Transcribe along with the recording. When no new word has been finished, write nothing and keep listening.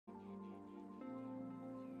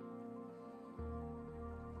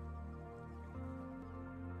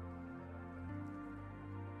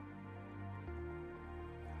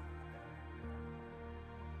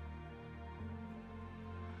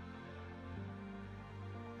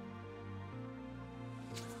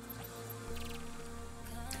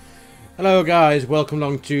Hello guys, welcome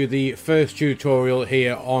along to the first tutorial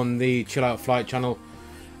here on the Chill Out Flight channel,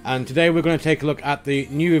 and today we're going to take a look at the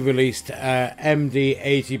newly released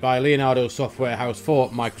MD-80 by Leonardo Software House for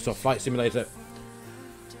Microsoft Flight Simulator.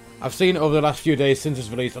 I've seen over the last few days since it's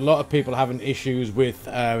released a lot of people having issues with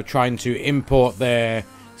trying to import their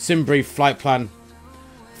SimBrief flight plan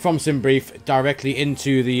from SimBrief directly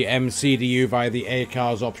into the MCDU via the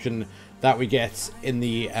ACARS option that we get in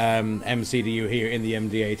the MCDU here in the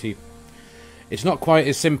MD-80. It's not quite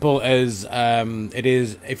as simple as it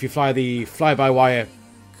is if you fly the fly-by-wire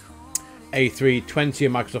A320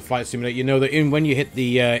 in Microsoft Flight Simulator. You know that when you hit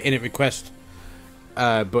the init request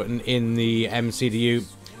button in the MCDU,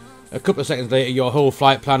 a couple of seconds later your whole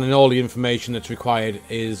flight plan and all the information that's required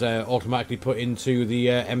is automatically put into the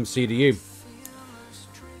MCDU.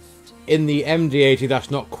 In the MD-80 that's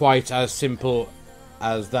not quite as simple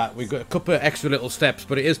as that. We've got a couple of extra little steps,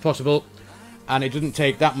 but it is possible. And it doesn't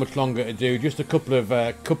take that much longer to do. Just a couple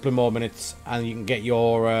of more minutes, and you can get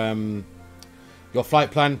your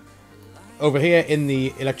flight plan over here in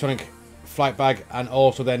the electronic flight bag, and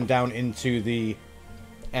also then down into the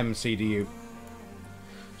MCDU.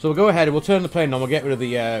 So we'll go ahead and we'll turn the plane on. We'll get rid of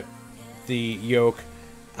the yoke,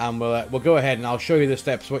 and we'll go ahead and I'll show you the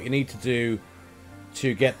steps what you need to do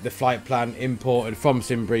to get the flight plan imported from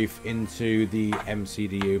SimBrief into the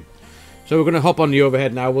MCDU. So we're going to hop on the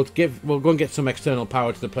overhead now. We'll go and get some external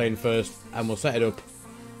power to the plane first, and we'll set it up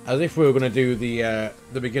as if we were going to do the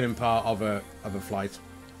beginning part of a flight.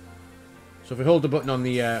 So if we hold the button on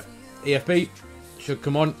the EFB, it should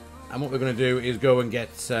come on, and what we're going to do is go and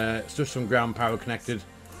get just some ground power connected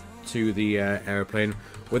to the airplane.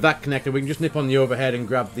 With that connected, we can just nip on the overhead and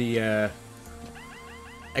grab the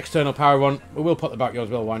external power one. We will put the back as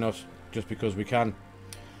well, why not? Just because we can.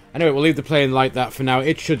 Anyway, we'll leave the plane like that for now.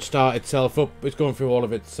 It should start itself up. It's going through all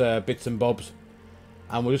of its bits and bobs.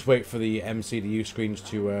 And we'll just wait for the MCDU screens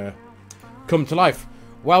to come to life.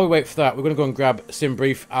 While we wait for that, we're going to go and grab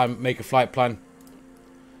SimBrief and make a flight plan.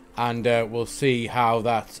 And we'll see how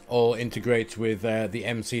that all integrates with the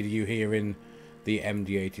MCDU here in the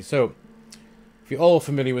MD-80. So, if you're all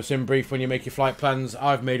familiar with SimBrief when you make your flight plans,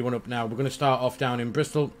 I've made one up now. We're going to start off down in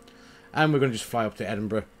Bristol. And we're going to just fly up to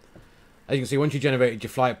Edinburgh. As you can see, once you generated your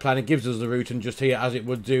flight plan, it gives us the route, and just here, as it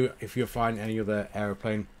would do if you're flying any other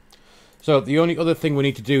aeroplane. So the only other thing we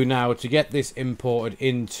need to do now to get this imported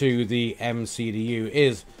into the MCDU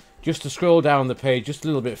is just to scroll down the page just a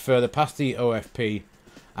little bit further past the OFP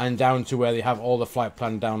and down to where they have all the flight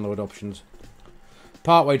plan download options.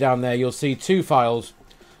 Partway down there, you'll see two files,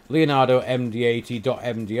 Leonardo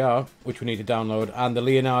MD-80.mdr, which we need to download, and the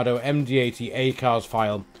Leonardo MD-80 ACARS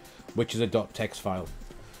file, which is a .text file.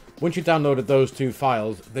 Once you've downloaded those two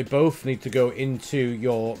files, they both need to go into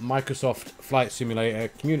your Microsoft Flight Simulator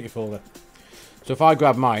community folder. So if I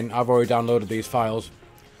grab mine, I've already downloaded these files,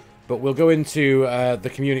 but we'll go into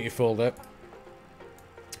the community folder,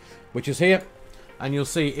 which is here, and you'll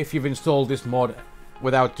see if you've installed this mod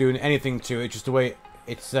without doing anything to it, just the way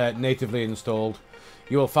it's natively installed,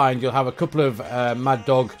 you will find you'll have a couple of Mad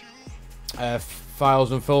Dog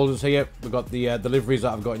files and folders here. We've got the deliveries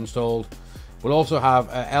that I've got installed. We'll also have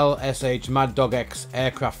a LSH Mad Dog X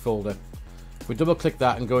aircraft folder. If we double click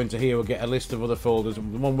that and go into here, we'll get a list of other folders. The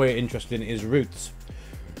one we're interested in is routes.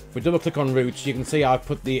 If we double click on routes, you can see I've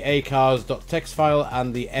put the acars.txt file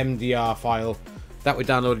and the MDR file that we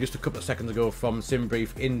downloaded just a couple of seconds ago from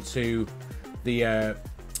SimBrief into the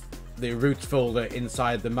routes folder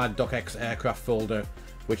inside the Mad Dog X aircraft folder,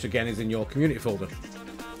 which again is in your community folder.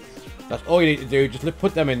 That's all you need to do, just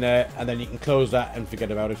put them in there, and then you can close that and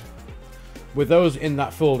forget about it. With those in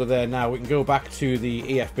that folder there now, we can go back to the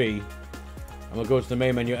EFB, and we'll go to the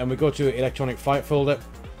main menu, and we go to electronic flight folder.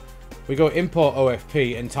 We go import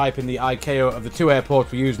OFP and type in the ICAO of the two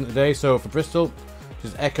airports we're using today. So for Bristol,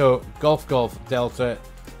 which is Echo Golf Golf Delta,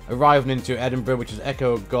 arriving into Edinburgh, which is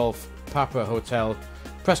Echo Golf Papa Hotel.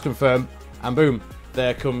 Press confirm, and boom,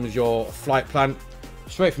 there comes your flight plan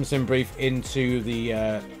straight from SimBrief into the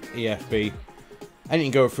EFB, and you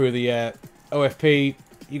can go through the OFP.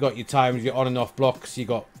 You got your times, your on and off blocks, you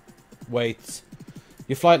got weights,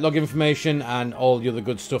 your flight log information, and all the other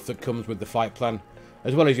good stuff that comes with the flight plan,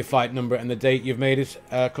 as well as your flight number and the date you've made it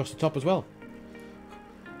across the top as well.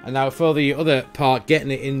 And now for the other part, getting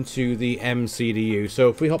it into the MCDU. So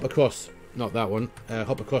if we hop across, not that one,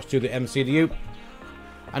 hop across to the MCDU,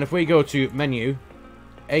 and if we go to menu,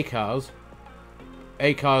 ACARS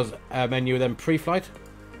menu, then pre-flight,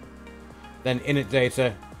 then init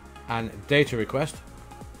data and data request.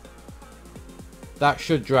 That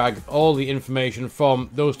should drag all the information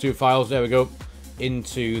from those two files, there we go,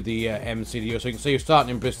 into the MCDU. So you can see you're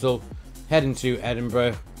starting in Bristol, heading to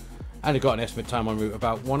Edinburgh, and it got an estimate time en route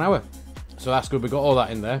about 1 hour. So that's good, we got all that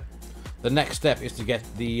in there. The next step is to get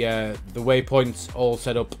the waypoints all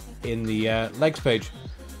set up in the legs page.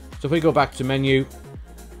 So if we go back to menu,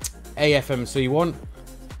 AFMC1,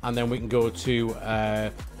 and then we can go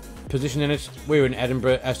to position in it. We're in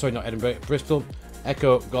Edinburgh, sorry, not Edinburgh, Bristol.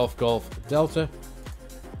 Echo Golf Golf Delta.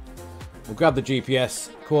 We'll grab the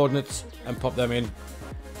GPS coordinates and pop them in,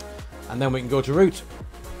 and then we can go to route.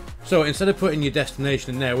 So instead of putting your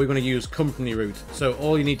destination in there, we're going to use company route. So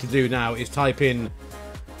all you need to do now is type in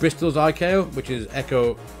Bristol's ICAO, which is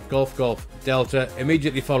Echo Golf Golf Delta,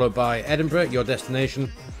 immediately followed by Edinburgh, your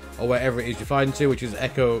destination, or wherever it is you're flying to, which is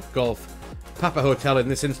Echo Golf Papa Hotel in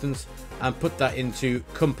this instance, and put that into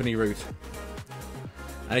company route.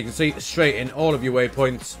 And you can see straight in all of your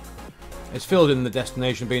waypoints. It's filled in the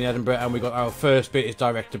destination being Edinburgh, and we got our first bit is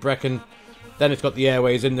direct to Brecon. Then it's got the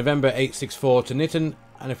airways in November 864 to Niton,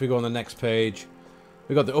 and if we go on the next page,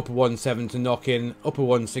 we got the upper 17 to Knockin,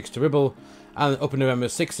 upper 16 to Ribble, and upper November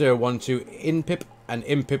 6012 to INPIP. And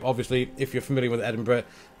INPIP, obviously, if you're familiar with Edinburgh,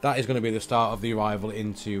 that is going to be the start of the arrival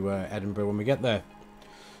into Edinburgh when we get there.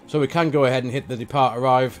 So we can go ahead and hit the depart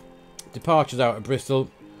arrive. Departures out of Bristol,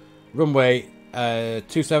 runway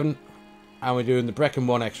 27, and we're doing the Brecon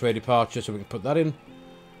 1 X-ray departure, so we can put that in.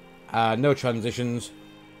 No transitions,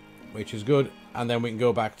 which is good. And then we can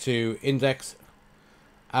go back to index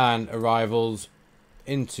and arrivals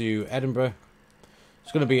into Edinburgh.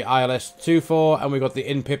 It's going to be ILS 24, and we've got the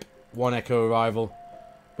INPIP 1 Echo arrival.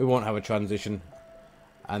 We won't have a transition,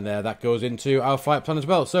 and that goes into our flight plan as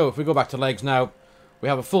well. So if we go back to legs now, we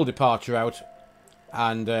have a full departure out,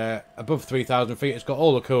 and above 3,000 feet, it's got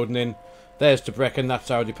all the coding in. There's to Brecon, that's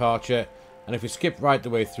our departure. And if we skip right the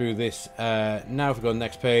way through this, now if we go to the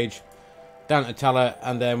next page, down to Tala,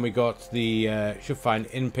 and then we got the, should find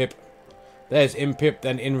INPIP. There's INPIP,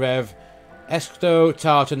 then INREV, Esto,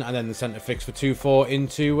 Tartan, and then the centre fix for 24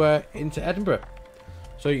 into Edinburgh.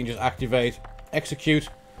 So you can just activate, execute,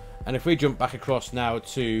 and if we jump back across now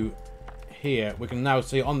to here, we can now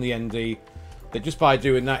see on the ND that just by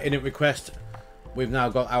doing that init request, we've now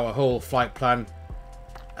got our whole flight plan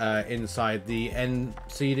inside the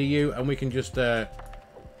NCDU, and we can just go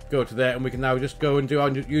to there, and we can now just go and do our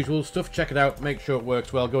usual stuff, check it out, make sure it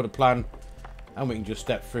works well, go to plan, and we can just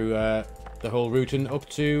step through the whole routing up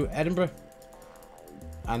to Edinburgh.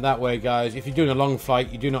 And that way, guys, if you're doing a long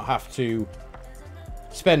flight, you do not have to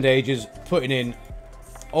spend ages putting in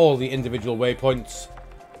all the individual waypoints,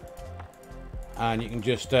 and you can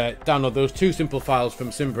just download those two simple files from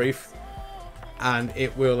SimBrief, and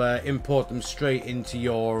it will import them straight into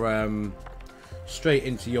your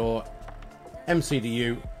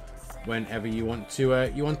MCDU whenever you want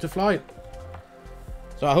to fly it.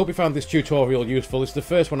 So I hope you found this tutorial useful. It's the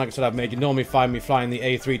first one, like I said, I've made. You normally find me flying the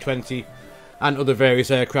A320 and other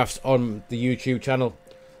various aircrafts on the YouTube channel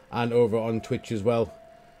and over on Twitch as well.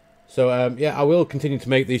 So yeah, I will continue to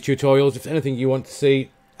make these tutorials. If there's anything you want to see,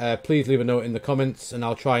 please leave a note in the comments, and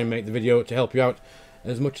I'll try and make the video to help you out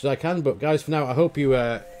as much as I can. But guys, for now, I hope you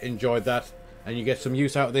enjoyed that and you get some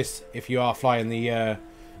use out of this if you are flying the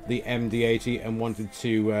MD-80 and wanted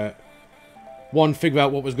to one, figure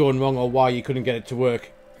out what was going wrong or why you couldn't get it to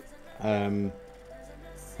work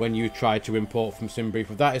when you tried to import from SimBrief.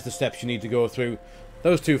 But that is the steps you need to go through.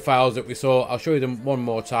 Those two files that we saw, I'll show you them one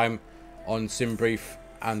more time on SimBrief,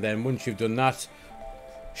 and then once you've done that,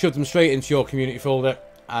 shove them straight into your community folder,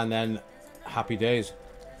 and then happy days.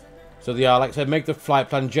 So they are, like I said, make the flight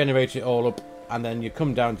plan, generate it all up, and then you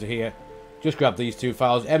come down to here, just grab these two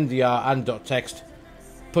files, MDR and .text,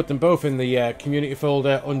 put them both in the community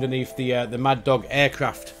folder underneath the Mad Dog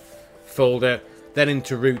Aircraft folder, then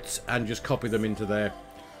into routes, and just copy them into there.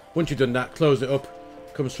 Once you've done that, close it up,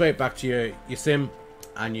 come straight back to your sim,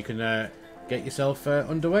 and you can get yourself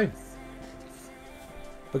underway.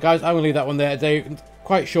 But guys, I'm going to leave that one there today.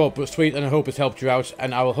 Quite short but sweet, and I hope it's helped you out,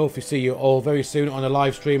 and I will hopefully see you all very soon on a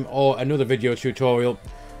live stream or another video tutorial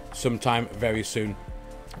sometime very soon.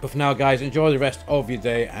 But for now, guys, enjoy the rest of your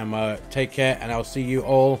day, and take care, and I'll see you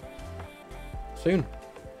all soon.